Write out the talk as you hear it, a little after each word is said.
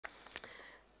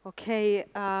Okay,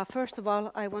 first of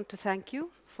all, I want to thank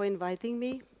you for inviting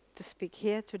me to speak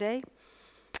here today.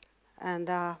 And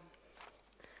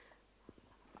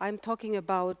I'm talking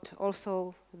about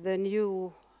also the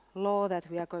new law that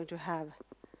we are going to have.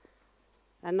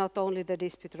 And not only the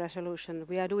dispute resolution,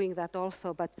 we are doing that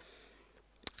also, but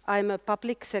I'm a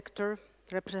public sector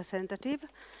representative.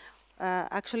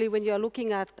 Actually, when you're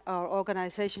looking at our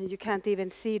organization, you can't even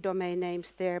see domain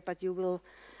names there, but you will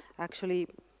actually,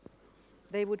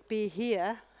 they would be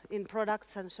here in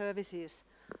products and services.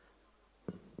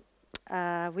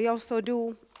 We also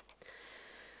do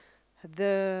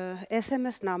the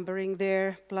SMS numbering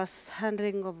there, plus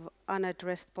handling of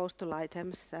unaddressed postal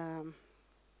items.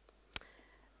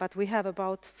 But we have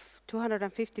about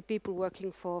 250 people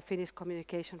working for Finnish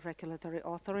Communication Regulatory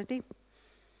Authority.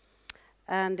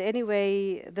 And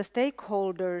anyway, the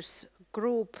stakeholders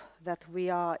group that we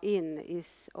are in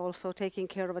is also taking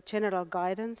care of a general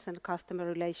guidance and customer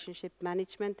relationship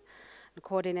management and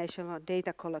coordination of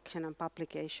data collection and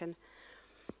publication.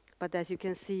 But as you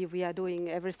can see, we are doing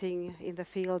everything in the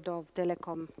field of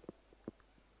telecom.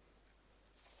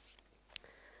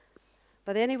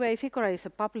 But anyway, Ficora is a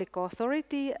public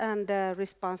authority and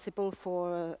responsible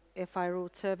for FI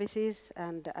root services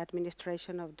and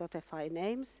administration of .fi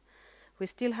names. We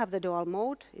still have the dual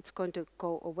mode. It's going to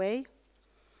go away.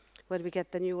 When we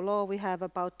get the new law, we have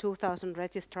about 2,000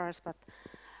 registrars, but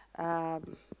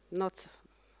not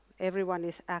everyone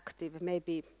is active.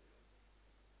 Maybe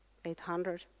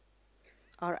 800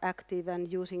 are active and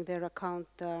using their account.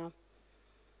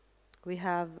 We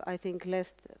have, I think,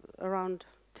 around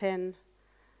 10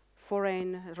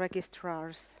 foreign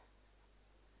registrars.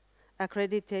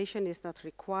 Accreditation is not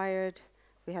required.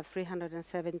 We have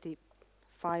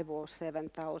 375 or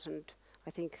 7,000.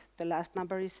 I think the last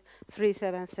number is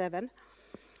 377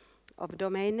 of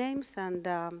domain names, and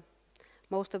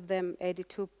most of them,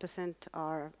 82%,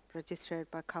 are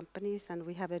registered by companies, and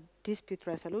we have a dispute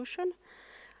resolution,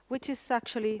 which is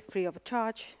actually free of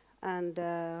charge, and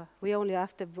we only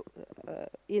have to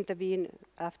intervene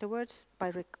afterwards by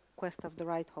request of the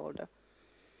right holder.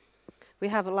 We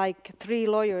have like 3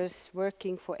 lawyers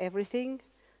working for everything,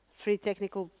 3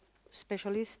 technical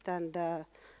specialists, and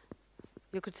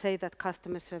you could say that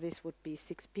customer service would be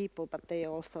 6 people, but they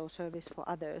also service for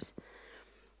other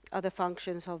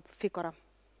functions of Ficora,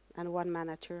 and 1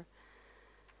 manager.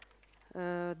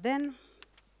 Then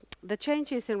the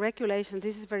changes in regulation,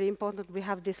 this is very important. We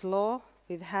have this law,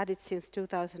 we've had it since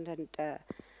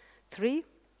 2003,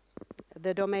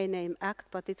 the Domain Name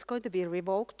Act, but it's going to be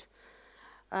revoked.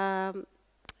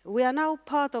 We are now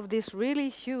part of this really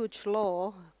huge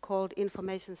law called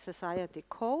Information Society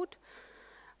Code,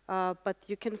 but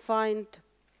you can find,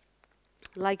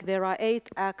 like, there are 8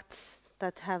 acts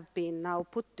that have been now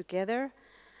put together.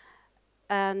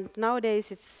 And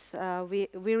nowadays, it's, we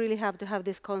really have to have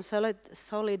this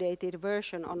consolidated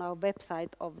version on our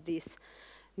website of this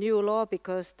new law,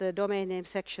 because the domain name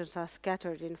sections are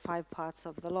scattered in 5 parts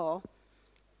of the law.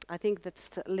 I think that's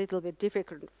a little bit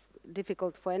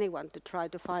difficult for anyone to try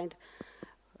to find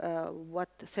what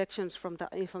sections from the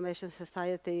Information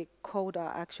Society Code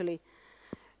are actually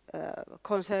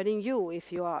concerning you,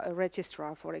 if you are a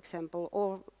registrar, for example,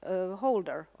 or a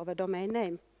holder of a domain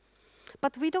name.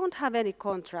 But we don't have any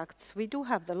contracts. We do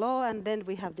have the law, and then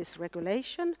we have this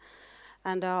regulation.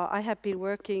 And I have been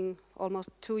working almost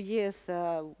 2 years,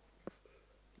 well,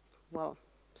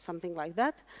 something like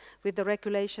that, with the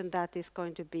regulation that is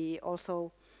going to be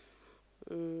also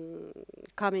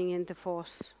coming into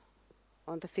force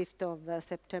on the 5th of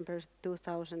September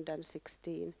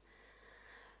 2016.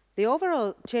 The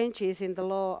overall changes in the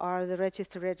law are the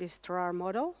register-registrar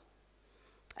model,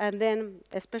 and then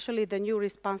especially the new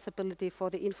responsibility for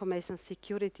the information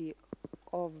security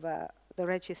of the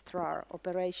registrar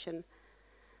operation,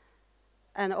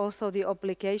 and also the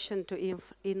obligation to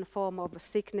inform of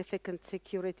significant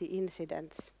security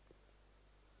incidents.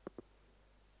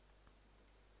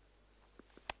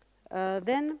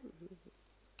 Then,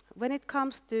 when it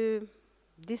comes to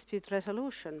dispute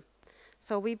resolution,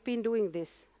 so we've been doing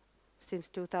this since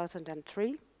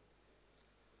 2003.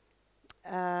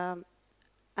 And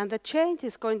the change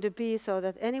is going to be so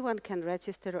that anyone can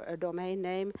register a domain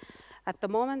name. At the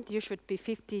moment, you should be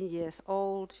 15 years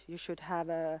old, you should have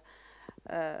a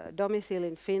domicile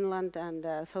in Finland and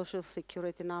a social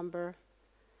security number.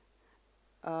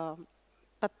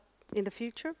 But in the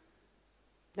future,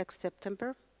 next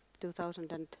September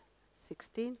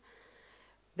 2016,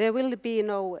 there will be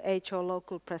no age or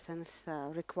local presence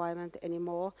requirement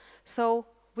anymore. So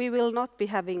we will not be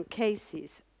having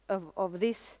cases of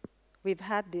this. We've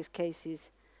had these cases,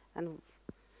 and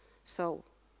so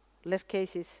less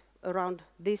cases around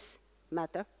this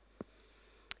matter.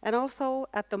 And also,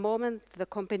 at the moment, the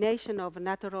combination of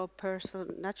natural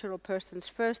person's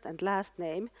first and last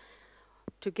name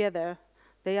together,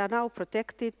 they are now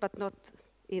protected, but not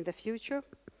in the future.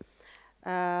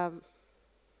 The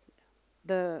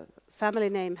family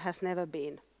name has never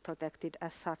been protected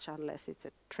as such unless it's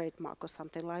a trademark or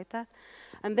something like that.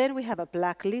 And then we have a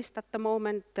blacklist at the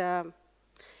moment.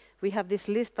 We have this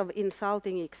list of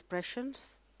insulting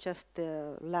expressions. Just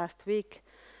last week,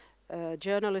 a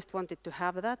journalist wanted to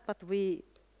have that, but we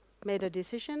made a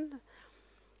decision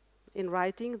in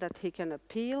writing that he can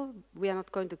appeal. We are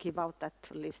not going to give out that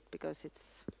list because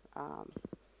it's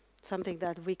something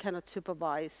that we cannot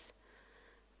supervise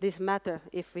this matter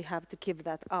if we have to give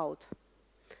that out.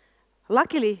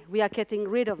 Luckily, we are getting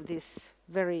rid of this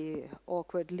very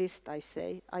awkward list, I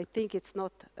say. I think it's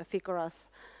not a vigorous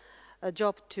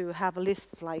job to have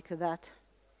lists like that.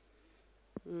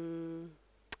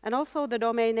 And also the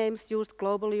domain names used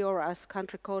globally or as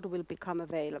country code will become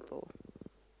available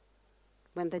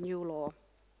when the new law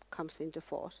comes into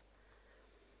force.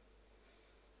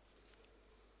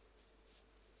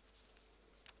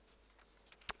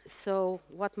 So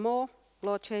what more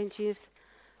law changes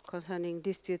concerning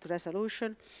dispute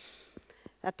resolution?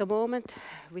 At the moment,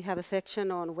 we have a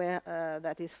section on where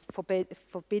that is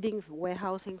forbidding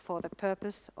warehousing for the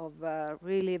purpose of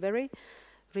redelivery,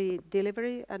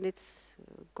 and it's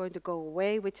going to go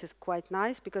away, which is quite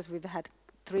nice because we've had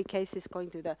 3 cases going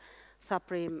to the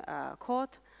Supreme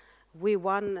Court. We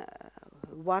won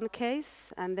one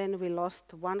case, and then we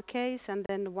lost one case, and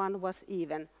then one was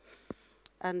even.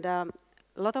 And a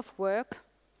lot of work,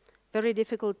 very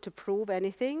difficult to prove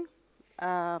anything,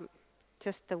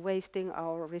 just wasting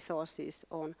our resources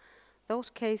on those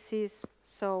cases.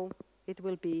 So it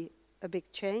will be a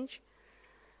big change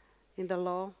in the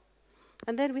law.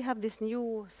 And then we have this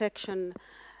new section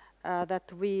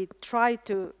that we try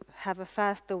to have a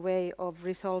faster way of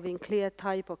resolving clear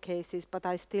typo cases, but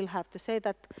I still have to say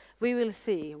that we will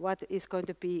see what is going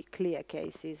to be clear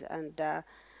cases and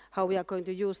how we are going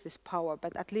to use this power,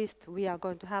 but at least we are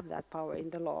going to have that power in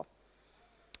the law.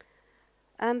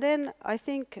 And then I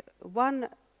think one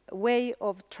way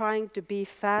of trying to be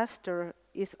faster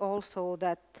is also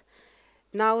that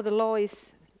now the law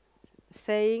is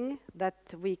saying that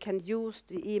we can use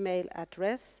the email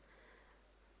address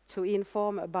to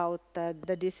inform about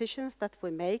the decisions that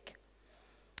we make.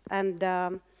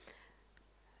 And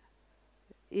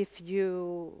if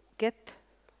you get,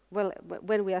 well,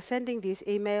 when we are sending this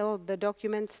email, the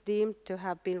documents deemed to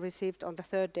have been received on the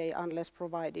 3rd day unless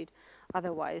provided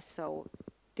otherwise. So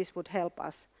this would help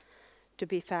us to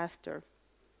be faster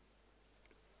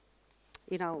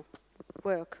in our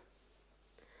work.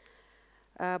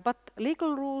 But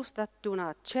legal rules that do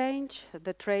not change,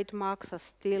 the trademarks are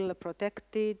still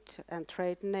protected and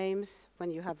trade names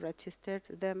when you have registered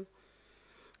them.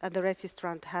 And the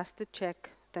registrant has to check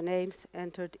the names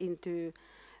entered into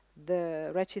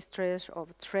the registers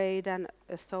of trade and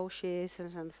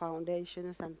associations and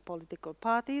foundations and political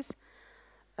parties.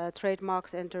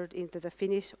 Trademarks entered into the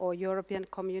Finnish or European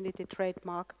Community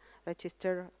Trademark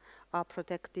Register are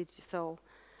protected, so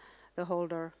the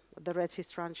holder, the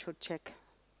registrant should check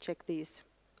these.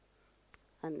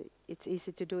 And it's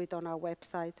easy to do it on our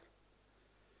website.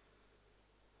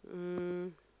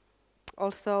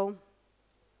 Also,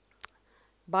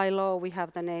 by law, we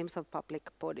have the names of public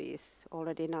bodies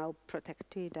already now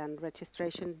protected, and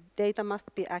registration data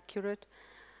must be accurate.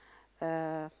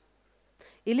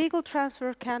 Illegal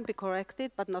transfer can be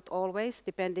corrected, but not always,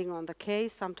 depending on the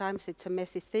case. Sometimes it's a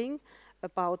messy thing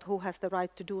about who has the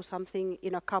right to do something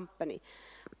in a company.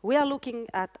 We are looking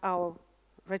at our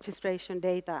registration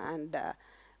data, and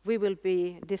we will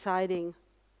be deciding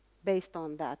based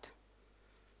on that.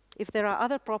 If there are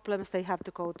other problems, they have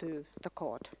to go to the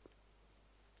court.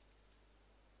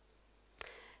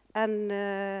 And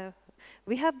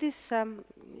we have this,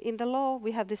 in the law,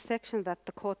 we have this section that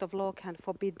the court of law can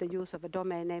forbid the use of a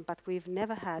domain name, but we've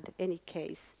never had any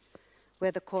case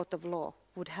where the court of law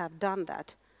would have done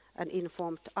that and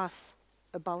informed us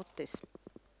about this.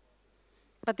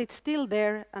 But it's still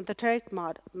there, and the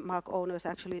trademark owners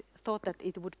actually thought that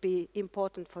it would be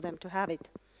important for them to have it.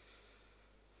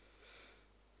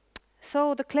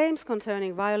 So the claims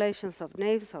concerning violations of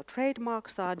names or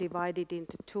trademarks are divided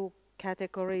into 2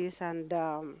 categories, and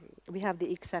we have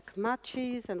the exact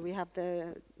matches, and we have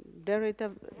the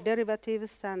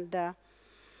derivatives, and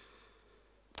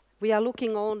we are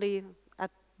looking only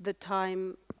at the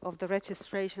time of the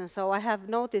registration. So I have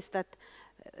noticed that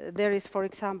there is, for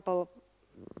example,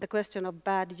 the question of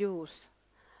bad use,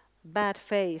 bad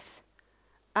faith,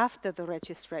 after the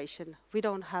registration, we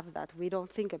don't have that. We don't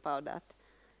think about that.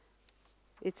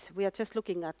 We are just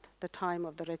looking at the time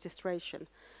of the registration,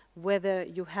 whether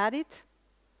you had it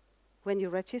when you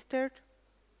registered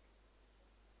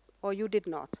or you did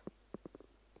not.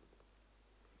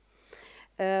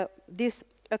 This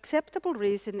acceptable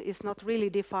reason is not really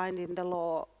defined in the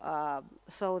law,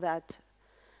 so that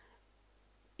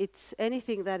it's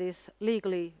anything that is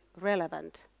legally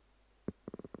relevant.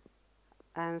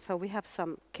 And so we have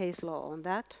some case law on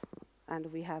that,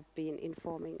 and we have been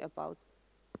informing about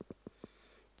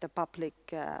the public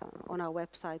on our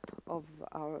website of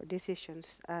our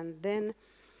decisions. And then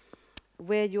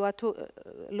where you are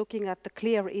looking at the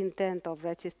clear intent of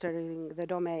registering the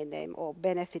domain name or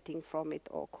benefiting from it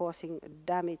or causing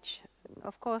damage.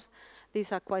 Of course,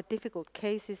 these are quite difficult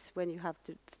cases when you have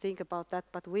to think about that,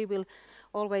 but we will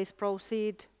always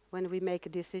proceed when we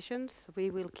make decisions. We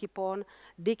will keep on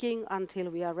digging until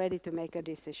we are ready to make a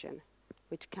decision,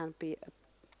 which can be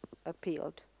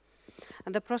appealed.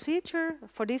 And the procedure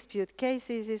for dispute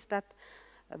cases is that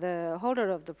the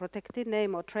holder of the protected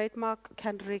name or trademark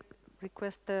can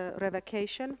request the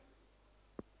revocation.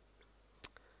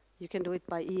 You can do it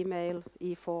by email,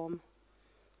 e-form.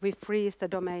 We freeze the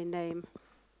domain name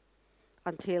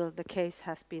until the case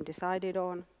has been decided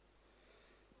on.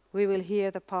 We will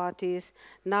hear the parties.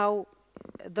 Now,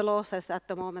 the law says at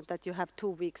the moment that you have 2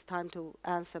 weeks time to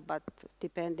answer, but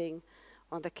depending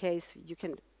on the case, you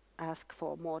can ask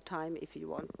for more time if you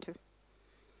want to.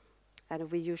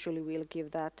 And we usually will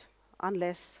give that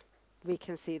unless we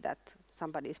can see that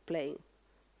somebody is playing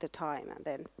the time, and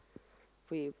then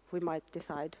we might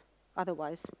decide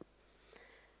otherwise.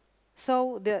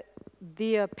 So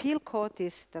the appeal court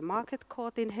is the Market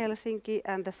Court in Helsinki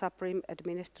and the Supreme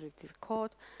Administrative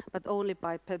Court, but only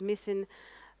by permission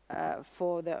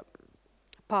for the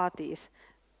parties.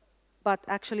 But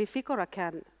actually Ficora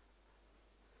can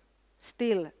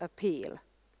still appeal,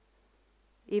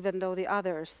 even though the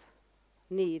others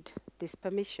need this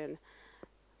permission,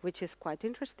 which is quite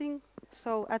interesting.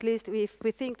 So at least if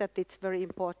we think that it's very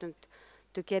important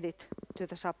to get it to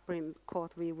the Supreme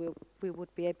Court, we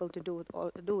would be able to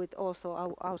do it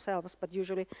also ourselves. But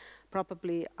usually,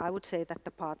 probably, I would say that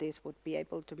the parties would be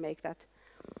able to make that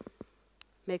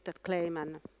claim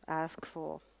and ask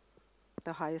for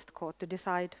the highest court to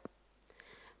decide.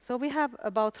 So we have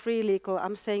about 3 legal.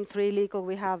 I'm saying 3 legal.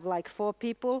 We have like 4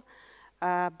 people,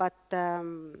 but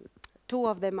 2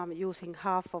 of them are using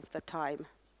half of the time.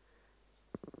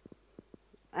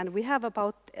 And we have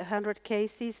about 100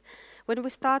 cases. When we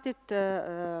started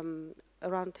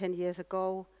around 10 years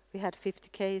ago, we had 50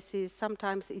 cases.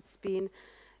 Sometimes it's been,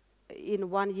 in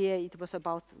 1 year, it was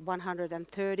about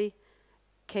 130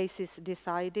 cases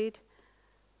decided.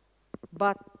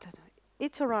 But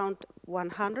it's around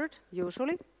 100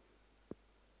 usually.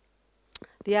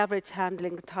 The average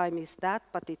handling time is that,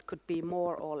 but it could be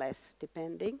more or less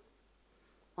depending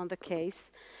on the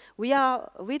case. We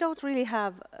don't really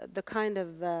have the kind of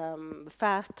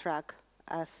fast track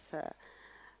as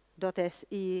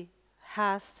 .se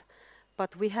has,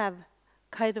 but we have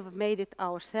kind of made it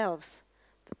ourselves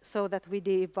so that we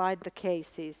divide the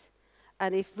cases.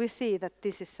 And if we see that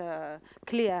this is a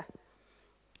clear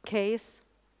case,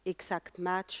 exact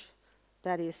match,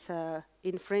 that is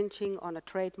infringing on a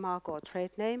trademark or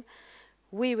trade name,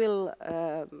 we will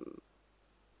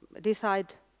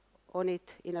decide on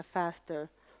it in a faster.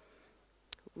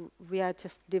 We are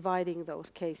just dividing those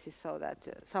cases so that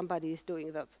somebody is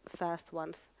doing the fast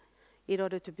ones in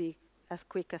order to be as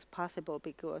quick as possible,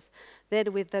 because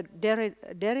then with the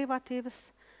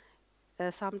derivatives,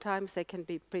 sometimes they can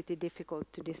be pretty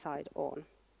difficult to decide on.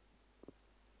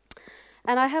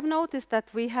 And I have noticed that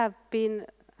we have been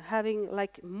having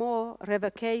like more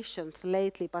revocations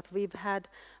lately, but we've had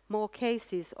more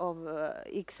cases of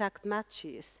exact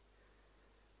matches.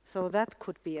 So that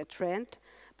could be a trend.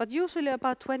 But usually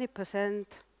about 20%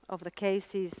 of the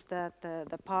cases that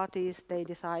the parties, they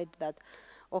decide that,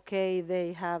 okay,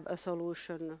 they have a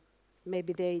solution,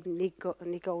 maybe they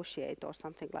negotiate or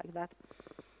something like that.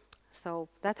 So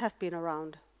that has been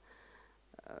around,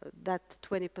 that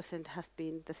 20% has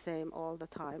been the same all the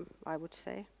time, I would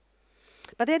say.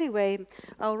 But anyway,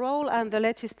 our role and the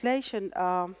legislation,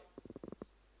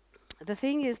 the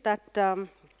thing is that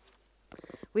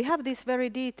we have this very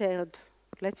detailed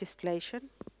legislation.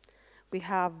 We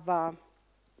have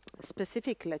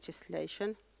specific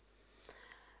legislation.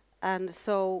 And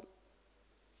so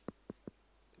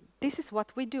this is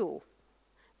what we do.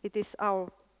 It is our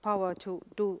power to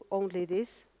do only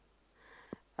this.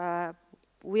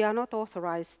 We are not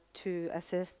authorized to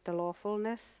assess the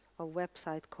lawfulness of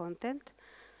website content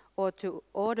or to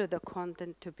order the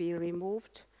content to be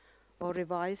removed or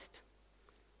revised,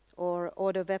 or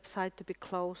order website to be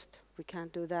closed. We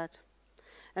can't do that.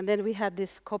 And then we had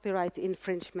this copyright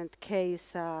infringement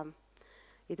case.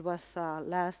 It was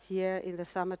last year in the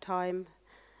summertime.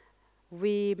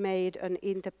 We made an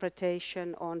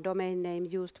interpretation on domain name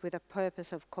used with a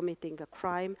purpose of committing a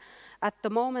crime. At the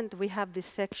moment, we have this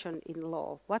section in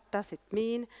law. What does it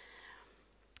mean?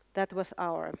 That was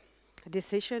our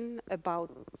decision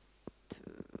about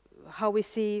how we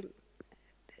see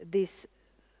this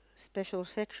special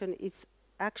section. It's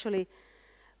actually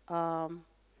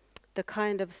the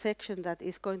kind of section that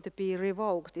is going to be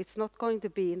revoked. It's not going to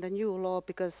be in the new law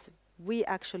because we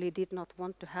actually did not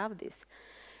want to have this.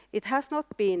 It has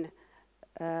not been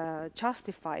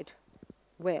justified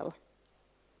well.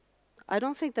 I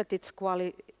don't think that it's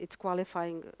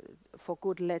qualifying for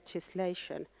good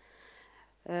legislation.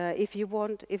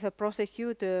 If a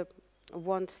prosecutor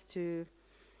wants to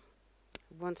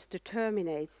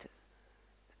terminate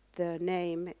the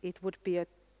name, it would be a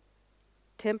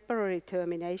temporary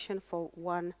termination for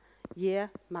 1 year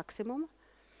maximum,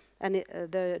 and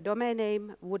the domain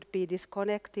name would be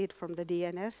disconnected from the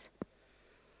DNS.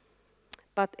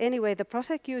 But anyway, the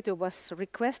prosecutor was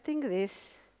requesting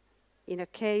this in a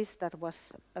case that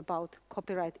was about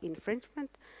copyright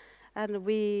infringement, and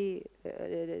we,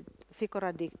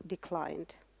 Ficora,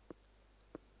 declined.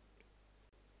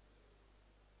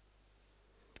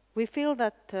 We feel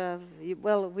that,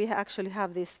 well, we actually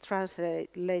have this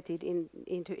translated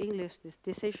into English, this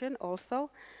decision also,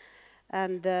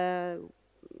 and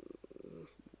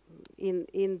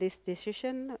in this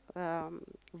decision,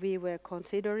 we were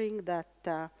considering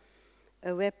that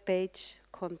a web page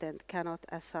content cannot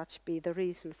as such be the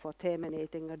reason for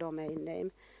terminating a domain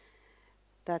name.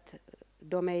 That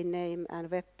domain name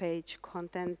and web page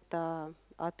content are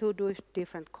two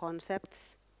different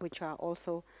concepts which are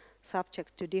also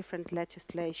subject to different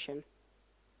legislation.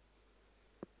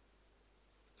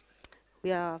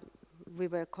 We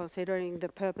were considering the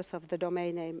purpose of the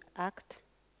Domain Name Act,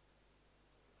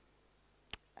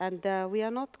 and we are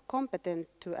not competent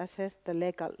to assess the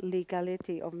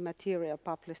legality of material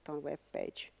published on web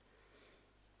page.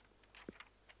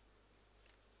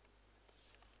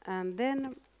 And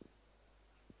then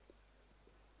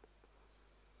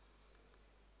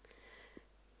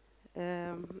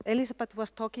Elisabeth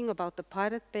was talking about the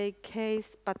Pirate Bay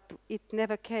case, but it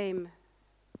never came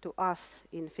to us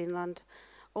in Finland.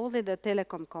 Only the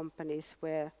telecom companies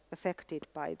were affected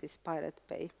by this Pirate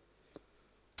Bay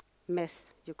mess,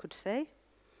 you could say.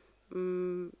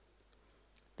 The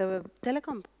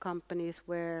telecom companies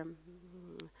were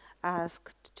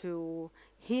asked to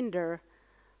hinder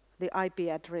the IP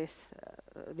address,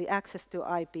 the access to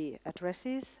IP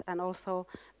addresses, and also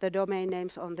the domain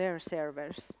names on their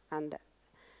servers. And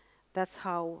that's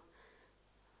how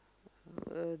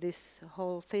this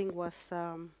whole thing was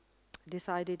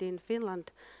decided in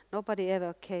Finland. Nobody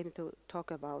ever came to talk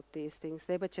about these things.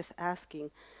 They were just asking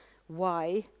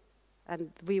why,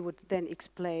 and we would then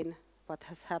explain what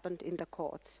has happened in the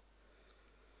courts.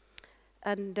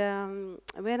 And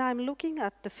when I'm looking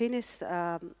at the Finnish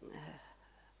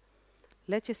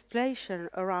legislation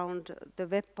around the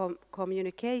web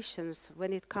communications,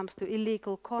 when it comes to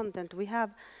illegal content, we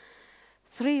have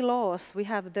 3 laws. We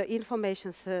have the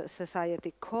Information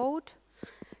Society Code.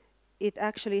 It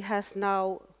actually has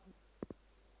now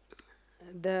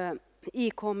the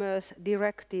e-commerce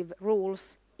directive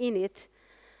rules in it,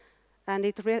 and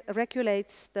it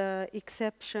regulates the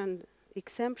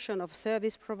exemption of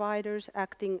service providers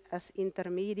acting as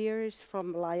intermediaries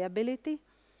from liability.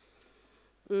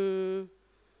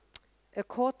 A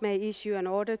court may issue an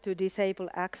order to disable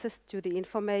access to the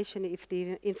information if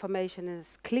the information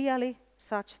is clearly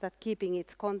such that keeping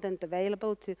its content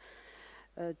available to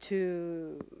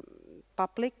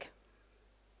public,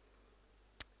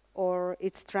 or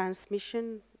its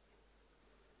transmission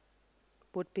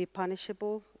would be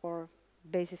punishable or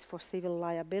basis for civil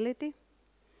liability.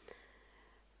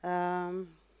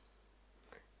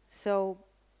 So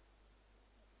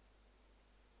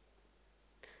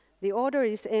the order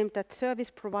is aimed at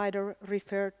service provider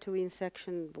referred to in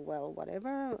section, well,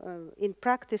 whatever. In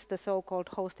practice, the so-called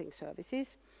hosting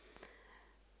services,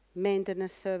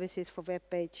 maintenance services for web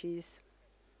pages,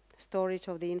 storage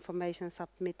of the information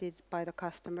submitted by the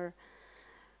customer.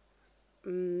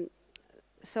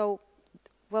 So,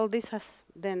 well, this has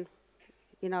then,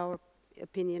 in our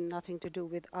opinion, nothing to do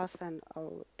with us and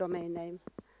our domain name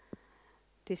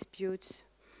disputes.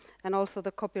 And also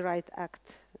the Copyright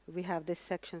Act, we have this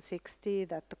section 60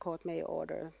 that the court may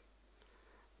order,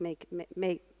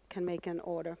 can make an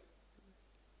order.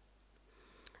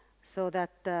 so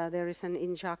that there is an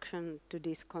injunction to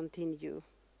discontinue.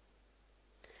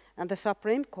 And the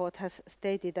Supreme Court has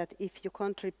stated that if you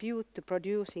contribute to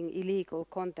producing illegal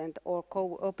content or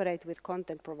cooperate with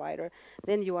content provider,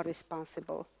 then you are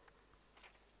responsible.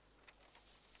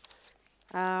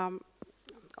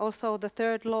 Also, the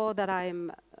third law that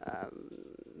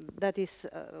that is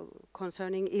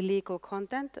concerning illegal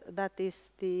content, that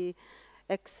is the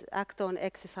Act on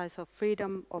Exercise of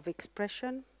Freedom of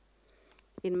Expression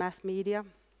in Mass Media.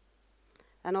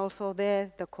 And also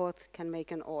there, the court can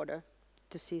make an order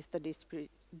to cease the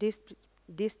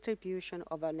distribution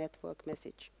of a network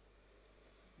message.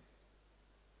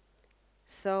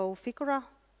 So Ficora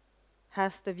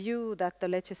has the view that the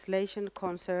legislation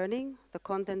concerning the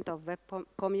content of web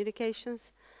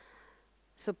communications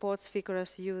supports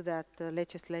Ficora's view that the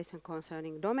legislation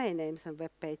concerning domain names and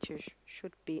web pages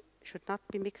should not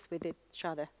be mixed with each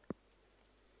other.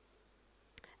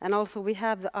 And also we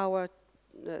have our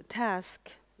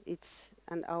task,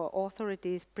 and our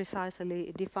authority is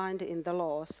precisely defined in the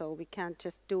law, so we can't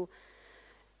just do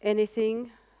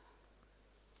anything.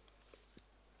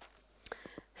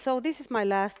 So this is my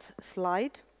last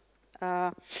slide.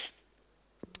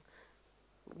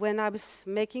 When I was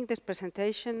making this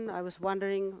presentation, I was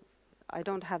wondering, I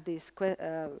don't have these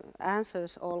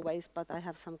answers always, but I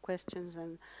have some questions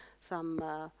and some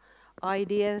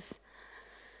ideas.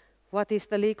 What is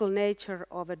the legal nature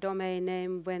of a domain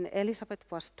name? When Elizabeth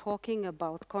was talking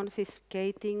about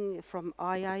confiscating from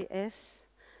IIS,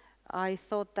 I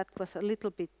thought that was a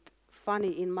little bit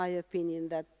funny in my opinion,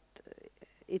 that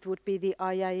it would be the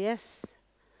IIS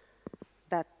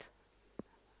that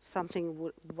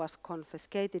something was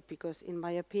confiscated, because in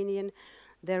my opinion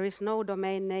there is no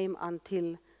domain name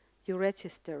until you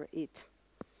register it.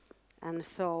 And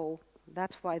so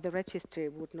that's why the registry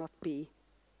would not be,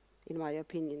 in my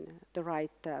opinion, the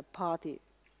right party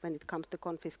when it comes to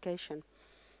confiscation.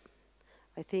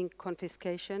 I think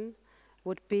confiscation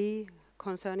would be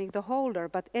concerning the holder,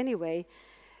 but anyway,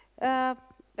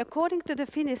 according to the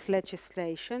Finnish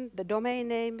legislation, the domain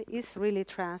name is really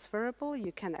transferable.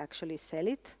 You can actually sell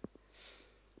it.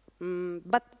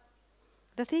 But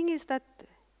the thing is that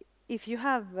if you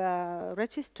have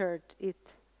registered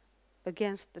it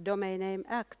against the Domain Name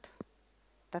Act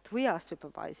that we are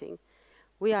supervising,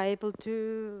 we are able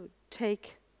to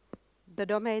take the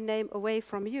domain name away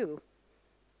from you.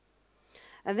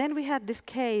 And then we had this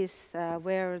case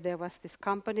where there was this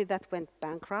company that went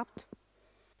bankrupt.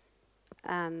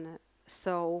 And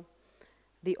so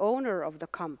the owner of the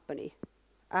company,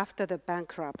 after the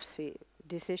bankruptcy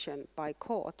decision by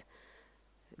court,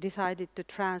 decided to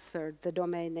transfer the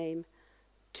domain name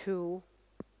to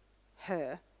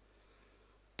her.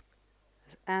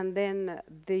 And then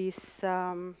this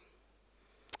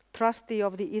trustee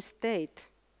of the estate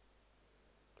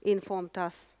informed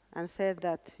us and said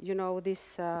that, you know,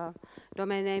 this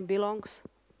domain name belongs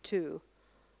to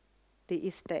the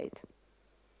estate.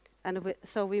 And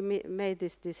so we made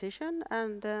this decision,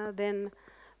 and then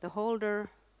the holder,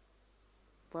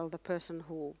 well, the person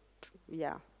who,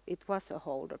 it was a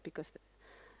holder because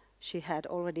she had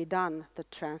already done the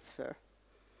transfer.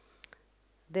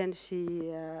 Then she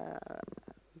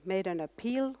made an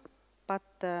appeal, but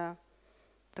the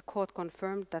court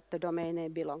confirmed that the domain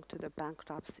name belonged to the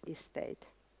bankrupt estate.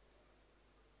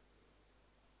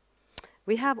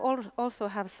 We have also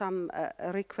have some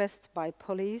requests by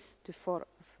police to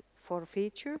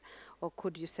forfeiture, or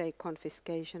could you say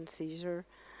confiscation, seizure?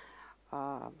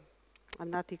 I'm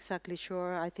not exactly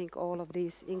sure. I think all of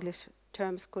these English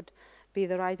terms could be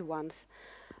the right ones.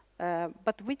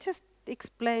 But we just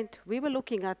explained, we were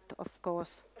looking at, of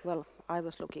course, well, I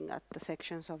was looking at the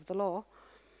sections of the law,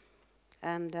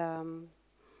 and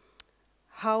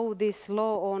how this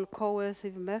law on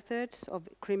coercive methods of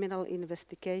criminal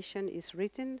investigation is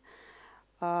written.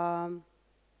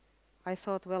 I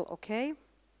thought, well, okay,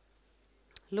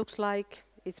 looks like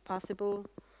it's possible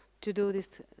to do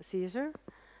this seizure.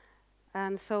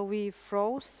 And so we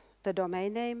froze the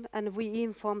domain name, and we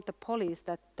informed the police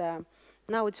that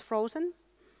now it's frozen.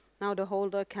 Now the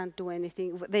holder can't do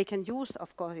anything. They can use,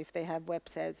 of course, if they have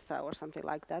websites or something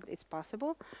like that, it's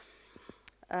possible.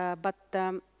 But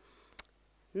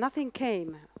nothing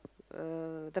came.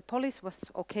 The police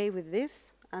was okay with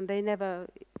this, and they never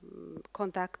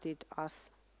contacted us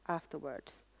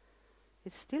afterwards.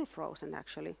 It's still frozen,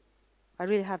 actually. I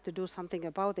really have to do something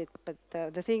about it, but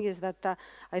the thing is that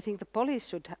I think the police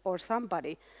should, or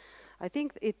somebody, I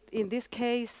think in this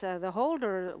case, the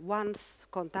holder once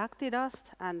contacted us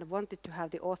and wanted to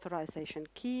have the authorization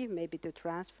key, maybe to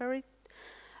transfer it,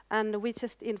 and we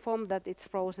just informed that it's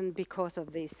frozen because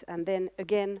of this, and then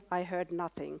again I heard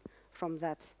nothing from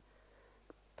that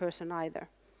person either.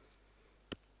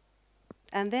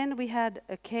 And then we had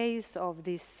a case of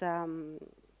this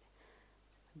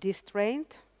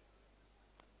distraint,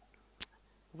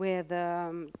 where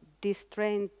the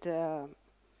distraint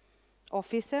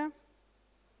officer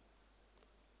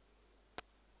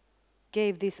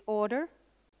gave this order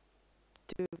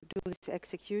to do this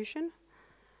execution.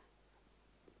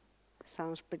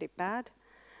 Sounds pretty bad.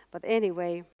 But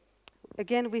anyway,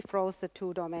 again, we froze the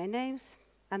 2 domain names,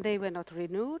 and they were not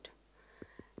renewed.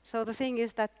 So the thing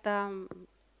is that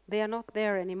they are not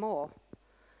there anymore.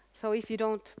 So if you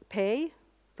don't pay,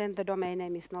 then the domain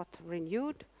name is not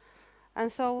renewed.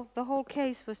 And so the whole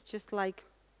case was just like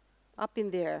up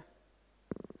in the air.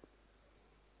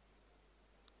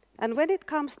 And when it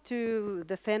comes to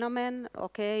the phenomenon,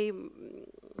 okay,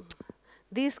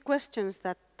 these questions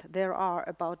that there are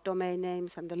about domain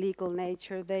names and the legal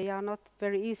nature, they are not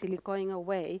very easily going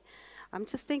away. I'm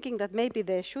just thinking that maybe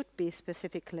there should be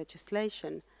specific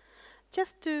legislation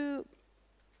just to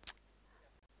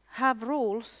have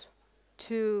rules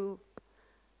to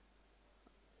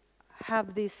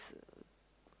have this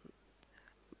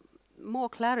more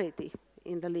clarity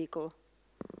in the legal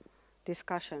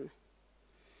discussion.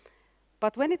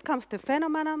 But when it comes to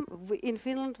phenomenon, in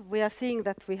Finland we are seeing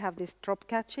that we have this drop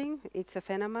catching. It's a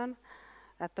phenomenon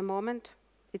at the moment.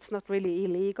 It's not really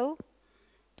illegal.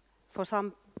 For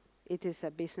some, it is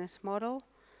a business model.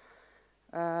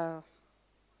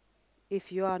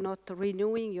 If you are not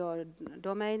renewing your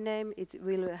domain name, it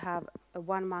will have a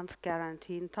 1-month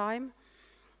guarantee in time.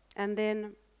 And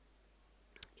then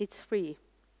it's free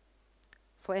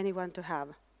for anyone to have.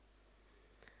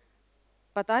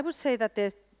 But I would say that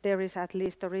there is at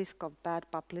least a risk of bad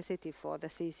publicity for the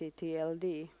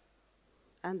CCTLD.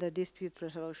 And the dispute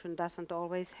resolution doesn't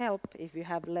always help if you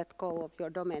have let go of your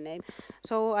domain name.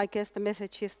 So I guess the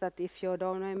message is that if your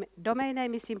domain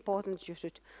name is important, you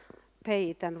should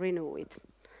pay it and renew it.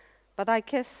 But I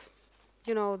guess,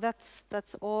 you know,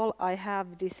 that's all I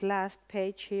have this last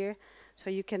page here. So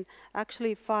you can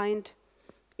actually find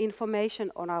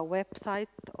information on our website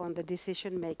on the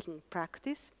decision-making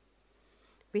practice.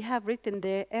 We have written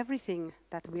there everything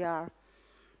that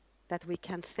we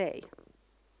can say,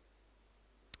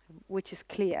 which is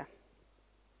clear.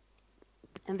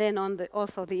 And then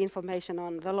also the information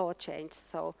on the law change.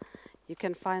 So you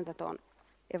can find that on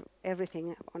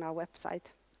everything on our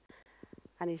website.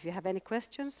 And if you have any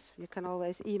questions, you can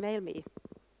always email me.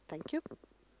 Thank you.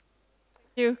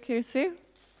 Thank you, Kirsi.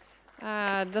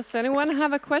 Does anyone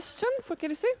have a question for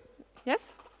Kirsi?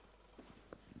 Yes?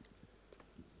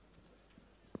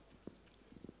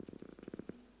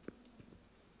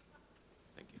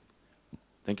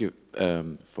 Thank you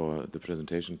for the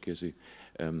presentation, Kirsi.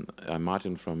 I'm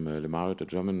Martin from Lemare, the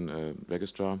German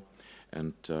registrar,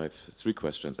 and I have 3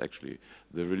 questions actually.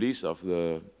 The release of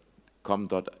the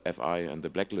com.fi and the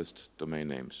blacklist domain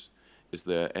names, is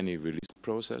there any release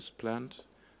process planned?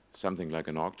 Something like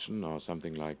an auction or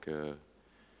something like, or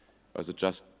is it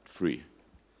just free?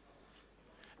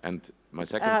 And my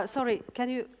second... sorry, can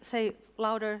you say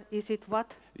louder? Is it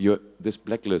what? This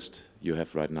blacklist you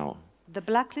have right now. The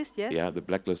blacklist, yes? Yeah, the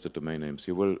blacklisted domain names.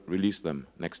 You will release them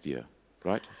next year,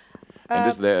 right? And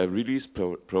is there a release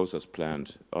process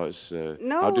planned? Or is,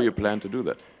 no, how do you plan to do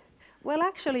that? Well,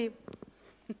 actually,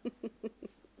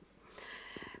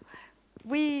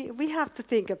 we have to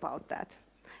think about that.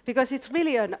 Because it's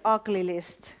really an ugly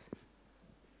list.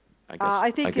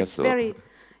 I think it's so. Very,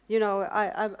 you know,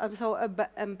 I'm so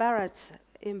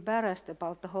embarrassed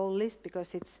about the whole list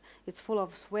because it's full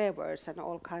of swear words and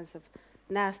all kinds of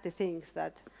nasty things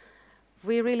that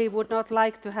we really would not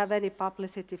like to have any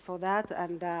publicity for that,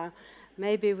 and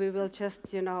maybe we will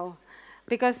just, you know,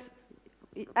 because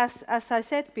as I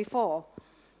said before,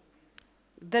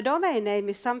 the domain name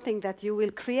is something that you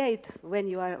will create when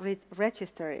you are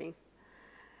registering.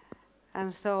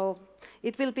 And so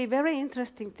it will be very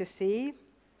interesting to see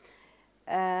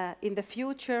in the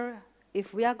future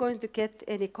if we are going to get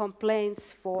any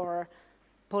complaints for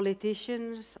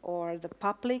politicians or the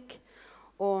public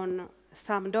on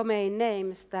some domain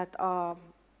names that are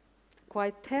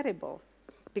quite terrible.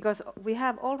 Because we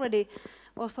have already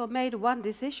also made one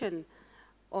decision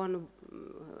on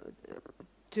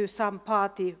to some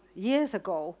party years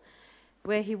ago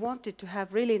where he wanted to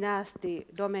have really nasty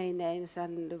domain names,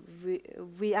 and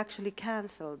we actually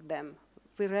cancelled them.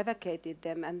 We revocated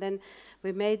them, and then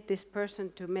we made this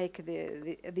person to make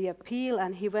the appeal,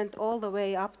 and he went all the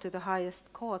way up to the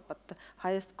highest court, but the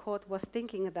highest court was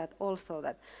thinking that also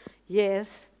that,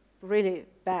 yes, really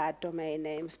bad domain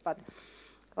names, but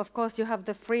of course you have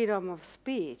the freedom of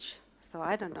speech, so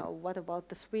I don't know, what about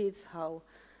the Swedes, how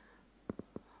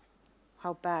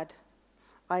bad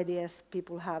ideas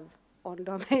people have on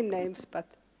domain names, but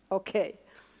okay.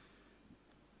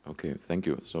 Okay, thank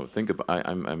you. So think about.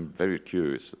 I'm very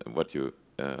curious what your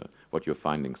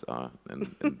findings are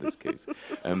in this case.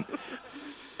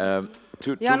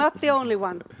 You're not the only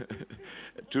one.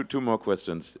 Two more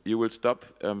questions. You will stop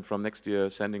from next year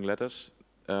sending letters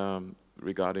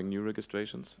regarding new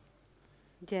registrations?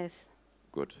 Yes.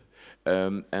 Good.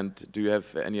 And do you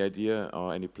have any idea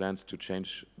or any plans to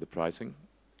change the pricing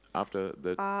after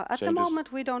the At the changes?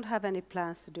 moment, we don't have any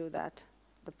plans to do that.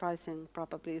 The pricing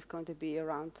probably is going to be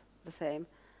around the same.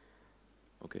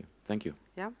 Okay, thank you.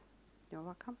 Yeah, you're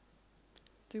welcome.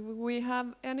 Do we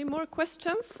have any more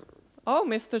questions? Oh,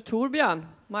 Mr. Torbjörn,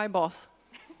 my boss.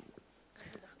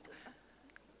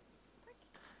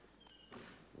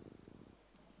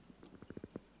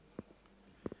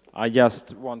 I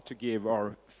just want to give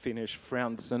our Finnish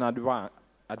friends an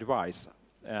advice.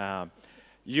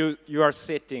 You are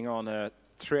sitting on a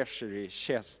treasury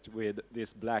chest with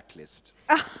this blacklist.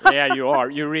 Yeah, you are.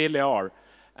 You really are.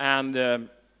 And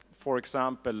for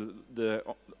example,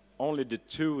 only the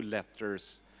 2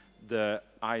 letters, the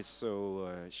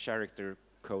ISO character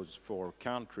codes for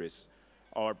countries,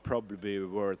 are probably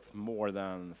worth more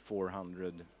than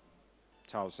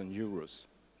 400,000 euros.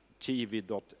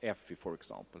 TV.fi, for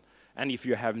example. And if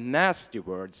you have nasty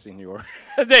words in your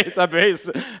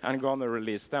database and gonna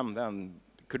release them, then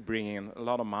it could bring in a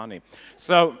lot of money.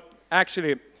 So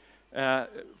actually,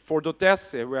 for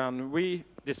 .se, when we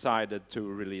decided to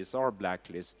release our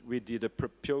blacklist, we did a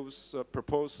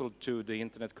proposal to the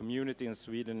internet community in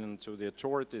Sweden and to the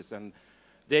authorities, and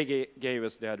they gave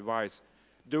us the advice,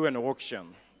 do an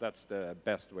auction. That's the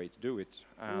best way to do it.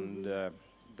 And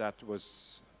that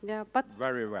was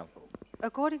very well.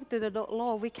 According to the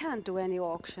law, we can't do any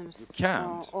auctions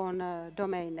on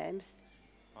domain names.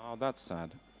 Oh, that's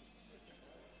sad.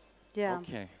 Yeah.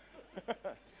 Okay.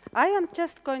 I am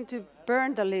just going to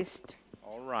burn the list.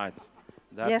 All right.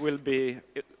 That will be,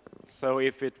 so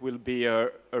if it will be a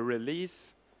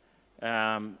release,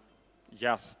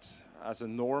 just as a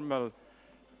normal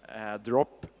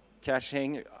drop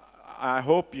caching, I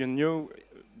hope you knew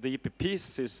the EPP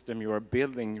system you are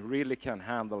building really can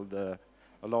handle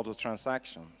a lot of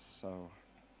transactions. So.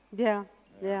 Yeah.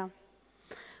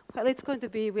 Well, it's going to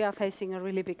be, we are facing a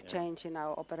really big change in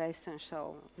our operation,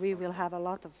 so we will have a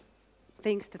lot of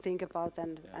things to think about,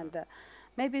 and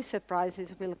maybe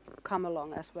surprises will come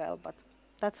along as well, but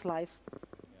that's life.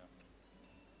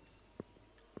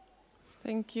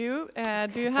 Thank you.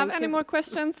 Do you have any more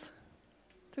questions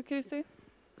to Kirsi?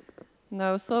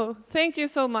 No, so thank you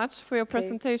so much for your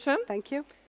presentation. Thank you.